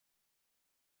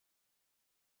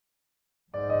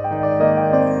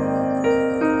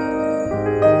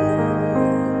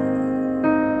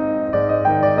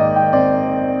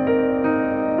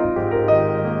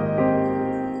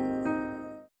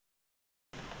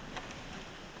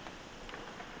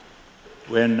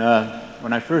When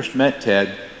I first met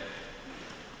Ted,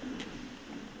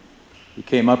 he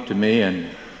came up to me, and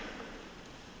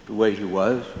the way he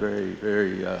was, very,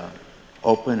 very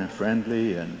open and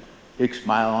friendly, and big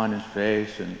smile on his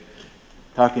face, and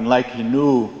talking like he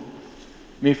knew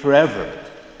me forever.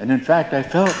 And in fact, I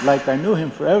felt like I knew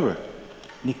him forever.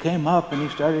 And he came up and he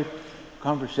started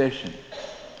conversation.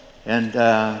 And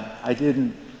I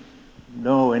didn't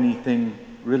know anything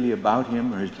really about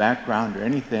him or his background or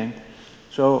anything.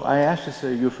 So I asked him,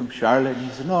 "Are you from Charlotte?" And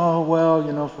he said, "No, well,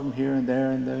 you know, from here and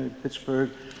there in Pittsburgh."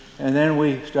 And then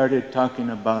we started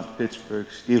talking about Pittsburgh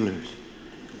Steelers.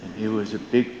 And he was a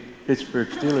big Pittsburgh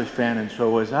Steelers fan, and so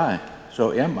was I.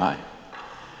 So am I.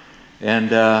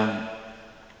 And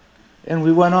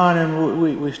we went on, and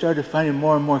we started finding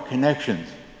more and more connections.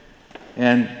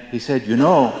 And he said, "You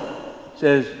know,"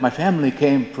 says, "my family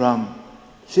came from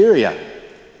Syria."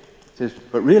 He says,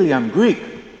 "But really, I'm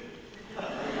Greek."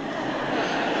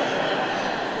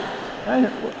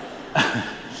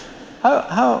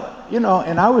 How, you know,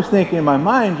 and I was thinking in my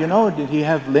mind, you know, did he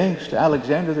have links to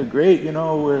Alexander the Great, you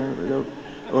know,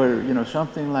 or you know,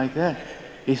 something like that?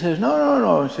 He says,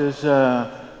 no. He says,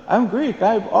 "I'm Greek.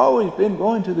 I've always been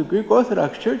going to the Greek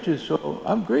Orthodox churches, so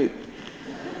I'm Greek."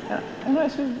 And I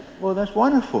said, "Well, that's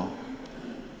wonderful."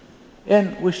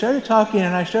 And we started talking,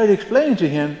 and I started explaining to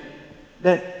him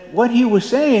that what he was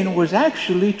saying was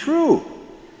actually true.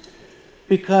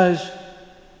 Because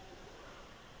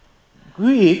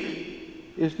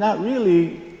Greek is not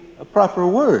really a proper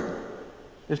word.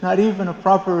 It's not even a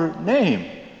proper name.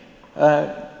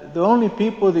 The only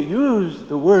people that use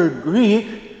the word Greek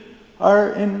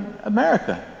are in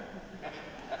America.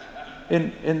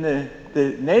 In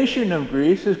the nation of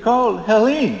Greece is called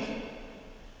Hellenes,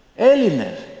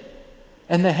 Hellenes.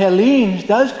 And the Hellenes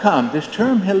does come, this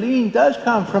term Hellene does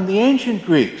come from the ancient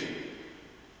Greeks.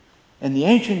 And the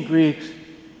ancient Greeks,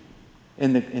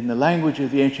 in the language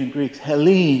of the ancient Greeks,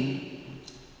 Hellene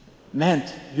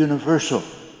meant universal.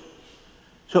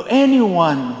 So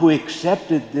anyone who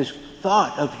accepted this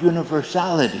thought of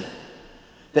universality,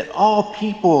 that all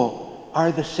people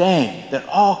are the same, that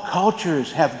all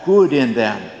cultures have good in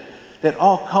them, that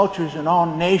all cultures and all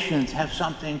nations have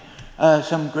something,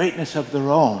 some greatness of their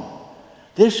own.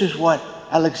 This is what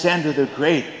Alexander the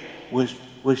Great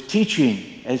was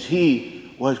teaching as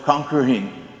he was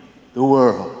conquering the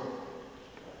world.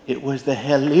 It was the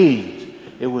Hellenes.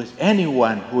 It was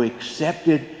anyone who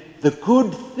accepted the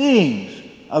good things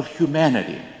of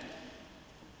humanity.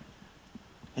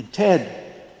 And Ted,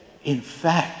 in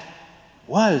fact,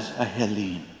 was a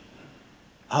Hellene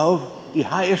of the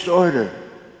highest order.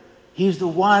 He's the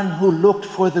one who looked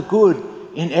for the good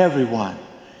in everyone.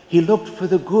 He looked for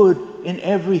the good in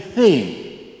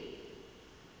everything.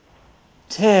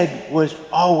 Ted was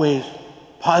always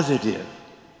positive.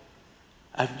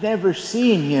 I've never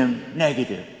seen him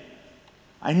negative.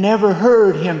 I never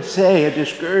heard him say a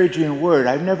discouraging word.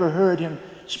 I've never heard him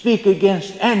speak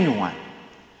against anyone.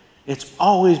 It's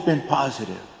always been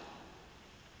positive.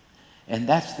 And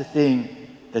that's the thing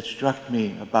that struck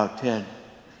me about Ted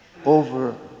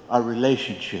over our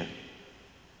relationship.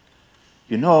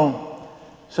 You know,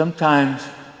 sometimes,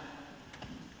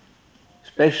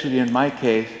 especially in my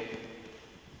case,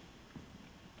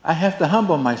 I have to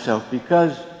humble myself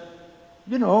because,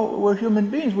 you know, we're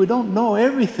human beings. We don't know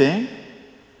everything.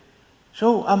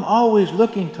 So I'm always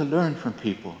looking to learn from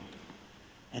people.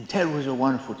 And Ted was a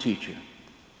wonderful teacher.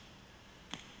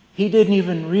 He didn't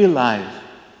even realize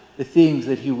the things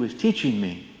that he was teaching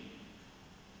me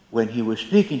when he was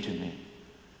speaking to me.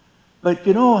 But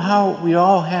you know how we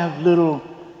all have little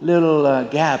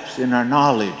gaps in our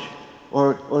knowledge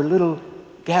or little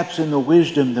gaps in the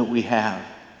wisdom that we have.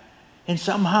 And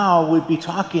somehow we'd be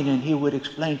talking and he would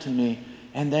explain to me,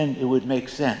 and then it would make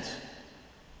sense.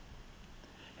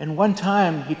 And one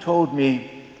time he told me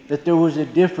that there was a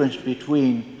difference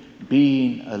between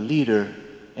being a leader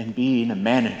and being a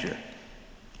manager.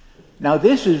 Now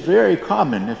this is very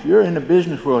common. If you're in the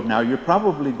business world now, you're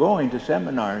probably going to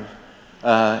seminars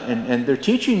and they're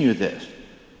teaching you this.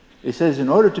 It says in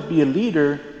order to be a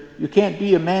leader, you can't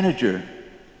be a manager.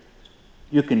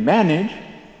 You can manage,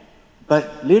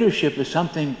 but leadership is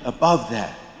something above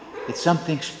that. It's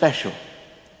something special.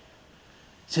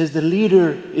 It says the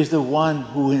leader is the one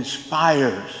who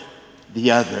inspires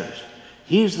the others.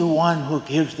 He's the one who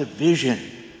gives the vision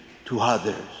to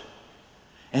others.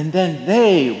 And then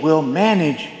they will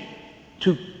manage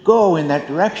to go in that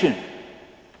direction.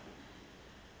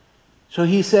 So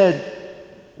he said,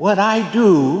 what I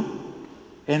do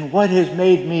and what has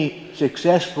made me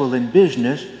successful in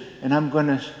business, and I'm going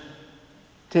to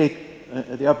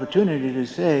take the opportunity to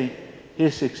say,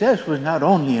 his success was not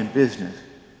only in business.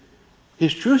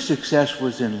 His true success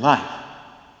was in life.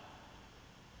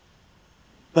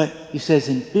 But he says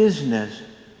in business,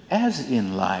 as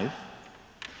in life,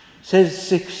 says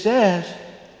success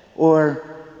or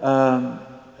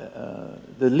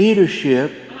the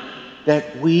leadership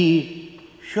that we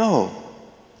show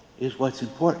is what's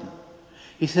important.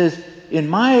 He says, in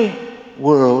my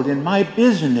world, in my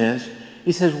business,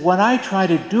 he says, what I try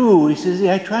to do, he says,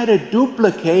 I try to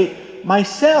duplicate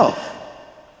myself.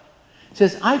 He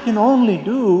says, I can only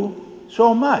do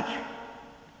so much.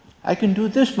 I can do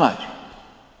this much.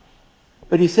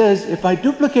 But he says, if I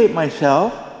duplicate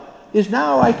myself, is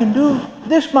now I can do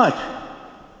this much.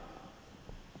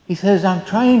 He says, I'm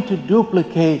trying to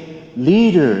duplicate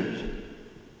leaders.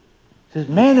 He says,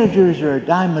 managers are a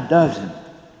dime a dozen.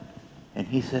 And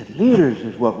he said, leaders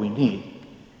is what we need.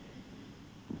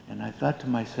 And I thought to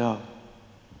myself,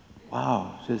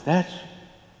 wow, he says, that's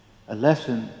a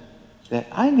lesson that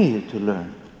I needed to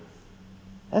learn.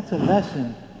 That's a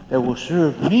lesson that will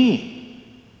serve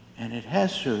me. And it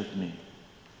has served me.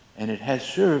 And it has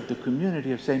served the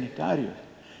community of St. Nektarios.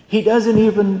 He doesn't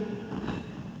even,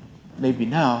 maybe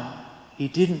now, he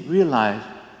didn't realize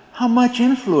how much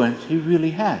influence he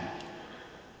really had.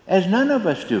 As none of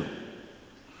us do.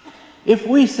 If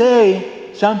we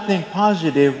say something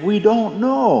positive, we don't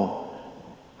know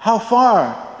how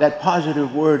far that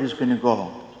positive word is going to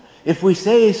go. If we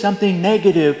say something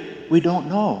negative, we don't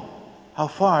know how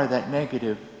far that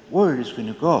negative word is going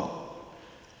to go.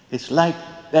 It's like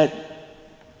that,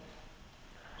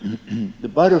 the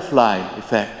butterfly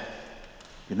effect.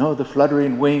 You know, the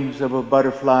fluttering wings of a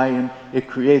butterfly, and it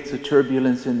creates a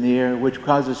turbulence in the air, which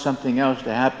causes something else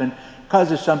to happen,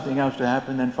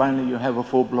 then finally you have a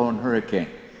full-blown hurricane.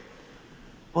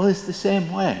 Well, it's the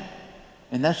same way.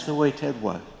 And that's the way Ted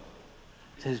was.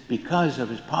 It says because of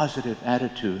his positive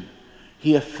attitude,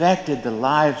 he affected the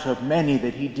lives of many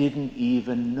that he didn't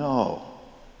even know.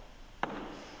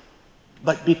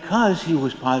 But because he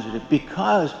was positive,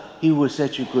 because he was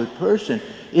such a good person,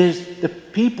 is the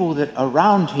people that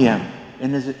around him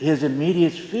in his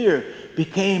immediate sphere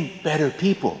became better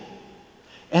people.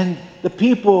 And the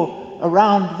people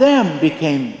around them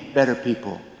became better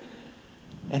people.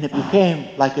 And it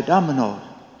became like a domino.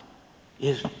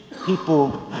 Is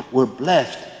people were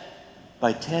blessed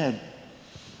by Ted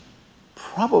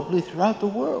probably throughout the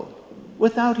world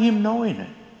without him knowing it.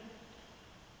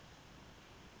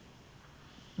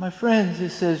 My friends, it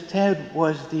says Ted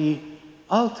was the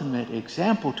ultimate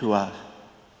example to us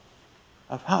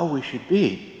of how we should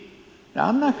be. Now,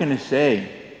 I'm not going to say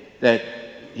that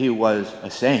he was a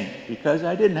saint because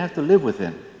I didn't have to live with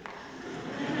him.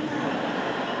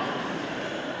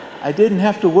 I didn't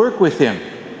have to work with him.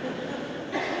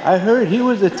 I heard he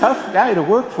was a tough guy to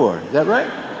work for. Is that right?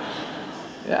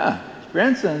 Yeah. His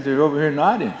grandsons are over here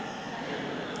nodding.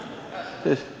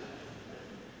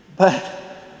 But,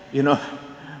 you know,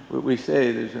 what we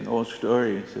say, there's an old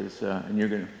story. It says, and you're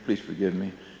going to, please forgive me.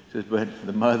 It says, but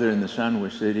the mother and the son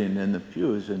were sitting in the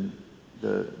pews, and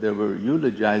they were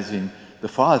eulogizing the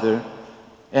father,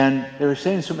 and they were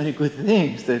saying so many good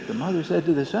things that the mother said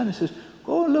to the son, it says,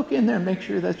 go look in there and make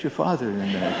sure that's your father in there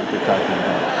that they're talking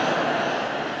about.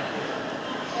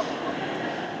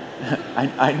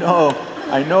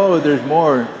 I know there's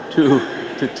more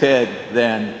to Ted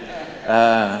than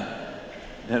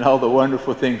all the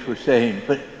wonderful things we're saying,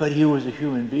 but he was a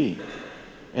human being.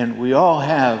 And we all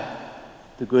have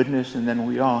the goodness, and then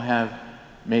we all have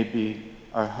maybe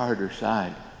our harder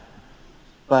side.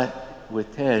 But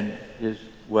with Ted, is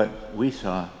what we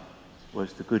saw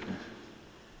was the goodness.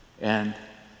 And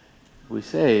we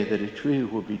say that a tree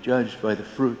will be judged by the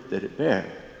fruit that it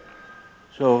bears.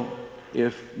 So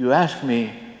if you ask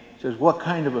me, says, what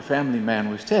kind of a family man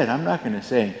was Ted? I'm not going to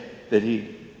say that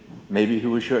maybe he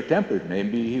was short-tempered,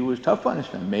 maybe he was tough on his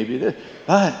family, maybe this.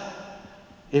 But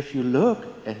if you look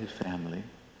at his family,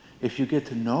 if you get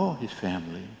to know his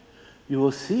family, you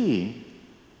will see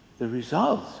the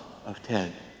results of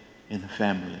Ted in the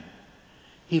family.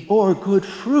 He bore good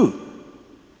fruit.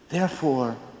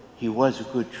 Therefore, he was a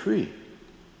good tree.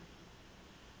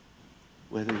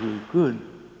 Whether he was good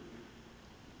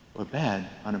or bad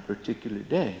on a particular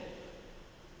day.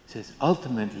 It says,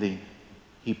 ultimately,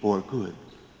 he bore good.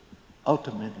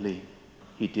 Ultimately,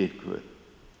 he did good.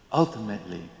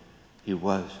 Ultimately, he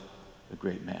was a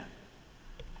great man.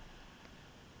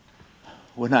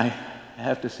 When I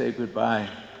have to say goodbye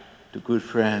to good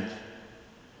friends,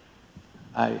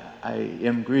 I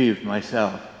am grieved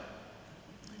myself.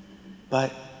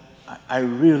 But I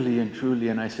really and truly,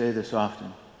 and I say this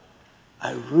often,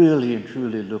 I really and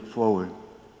truly look forward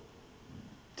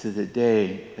to the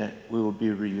day that we will be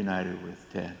reunited with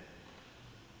Ted.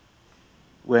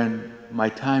 When my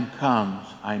time comes,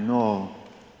 I know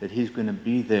that he's going to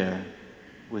be there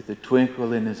with a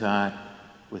twinkle in his eye,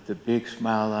 with a big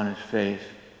smile on his face,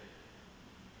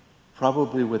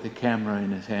 probably with a camera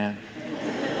in his hand,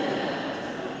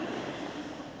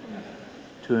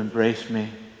 to embrace me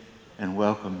and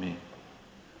welcome me.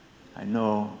 I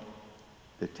know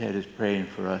that Ted is praying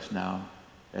for us now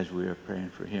as we are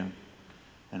praying for him.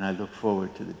 And I look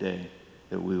forward to the day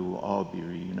that we will all be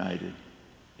reunited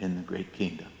in the great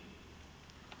kingdom.